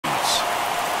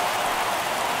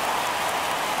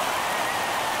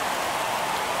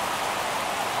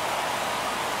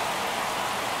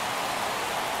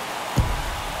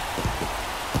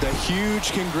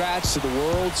huge congrats to the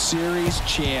World Series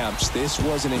champs. This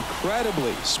was an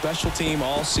incredibly special team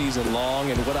all season long,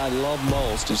 and what I love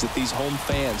most is that these home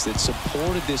fans that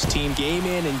supported this team game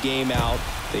in and game out,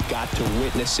 they got to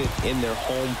witness it in their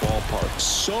home ballpark.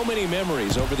 So many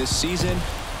memories over this season,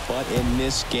 but in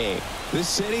this game, this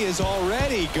city is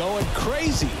already going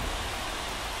crazy.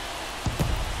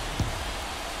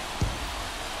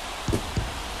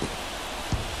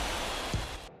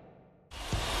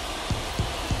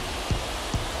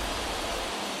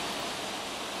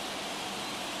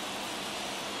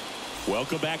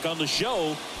 Welcome back on the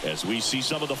show as we see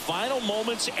some of the final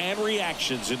moments and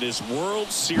reactions in this World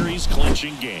Series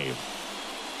clinching game.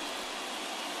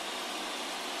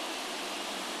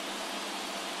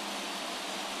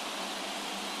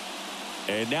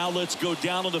 And now let's go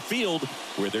down on the field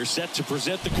where they're set to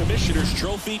present the Commissioner's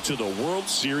Trophy to the World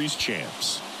Series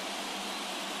champs.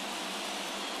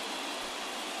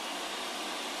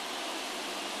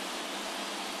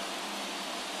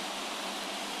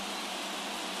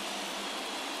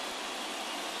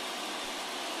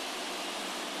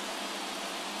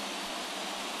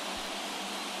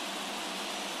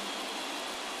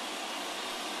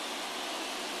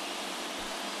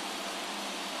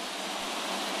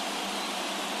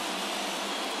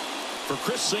 For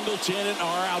Chris Singleton and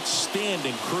our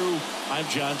outstanding crew, I'm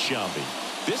John Shelby.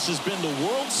 This has been the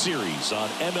World Series on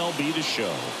MLB The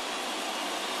Show.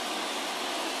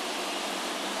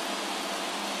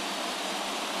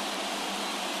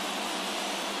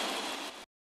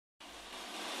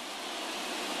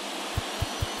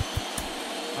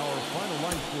 Our final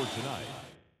line for tonight.